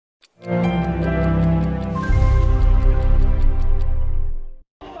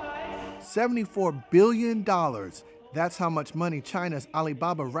$74 billion. That's how much money China's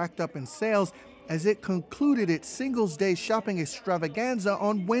Alibaba racked up in sales as it concluded its Singles' Day shopping extravaganza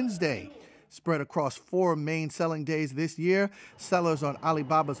on Wednesday. Spread across 4 main selling days this year, sellers on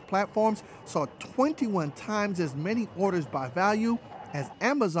Alibaba's platforms saw 21 times as many orders by value as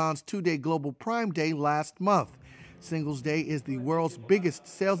Amazon's 2-day Global Prime Day last month. Singles' Day is the world's biggest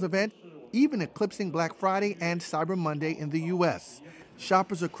sales event, even eclipsing Black Friday and Cyber Monday in the U.S.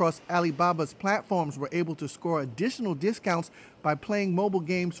 Shoppers across Alibaba's platforms were able to score additional discounts by playing mobile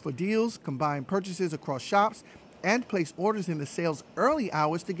games for deals, combine purchases across shops, and place orders in the sale's early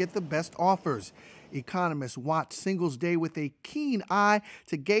hours to get the best offers. Economists watch Singles' Day with a keen eye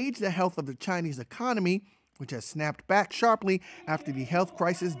to gauge the health of the Chinese economy, which has snapped back sharply after the health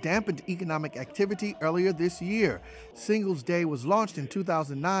crisis dampened economic activity earlier this year. Singles' Day was launched in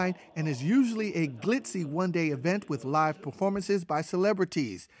 2009 and is usually a glitzy one-day event with live performances by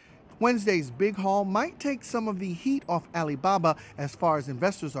celebrities. Wednesday's big haul might take some of the heat off Alibaba as far as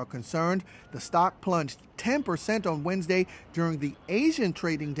investors are concerned. The stock plunged 10% on Wednesday during the Asian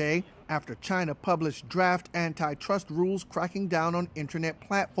trading day after China published draft antitrust rules cracking down on internet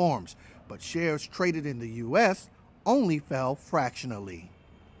platforms. But shares traded in the U.S. only fell fractionally.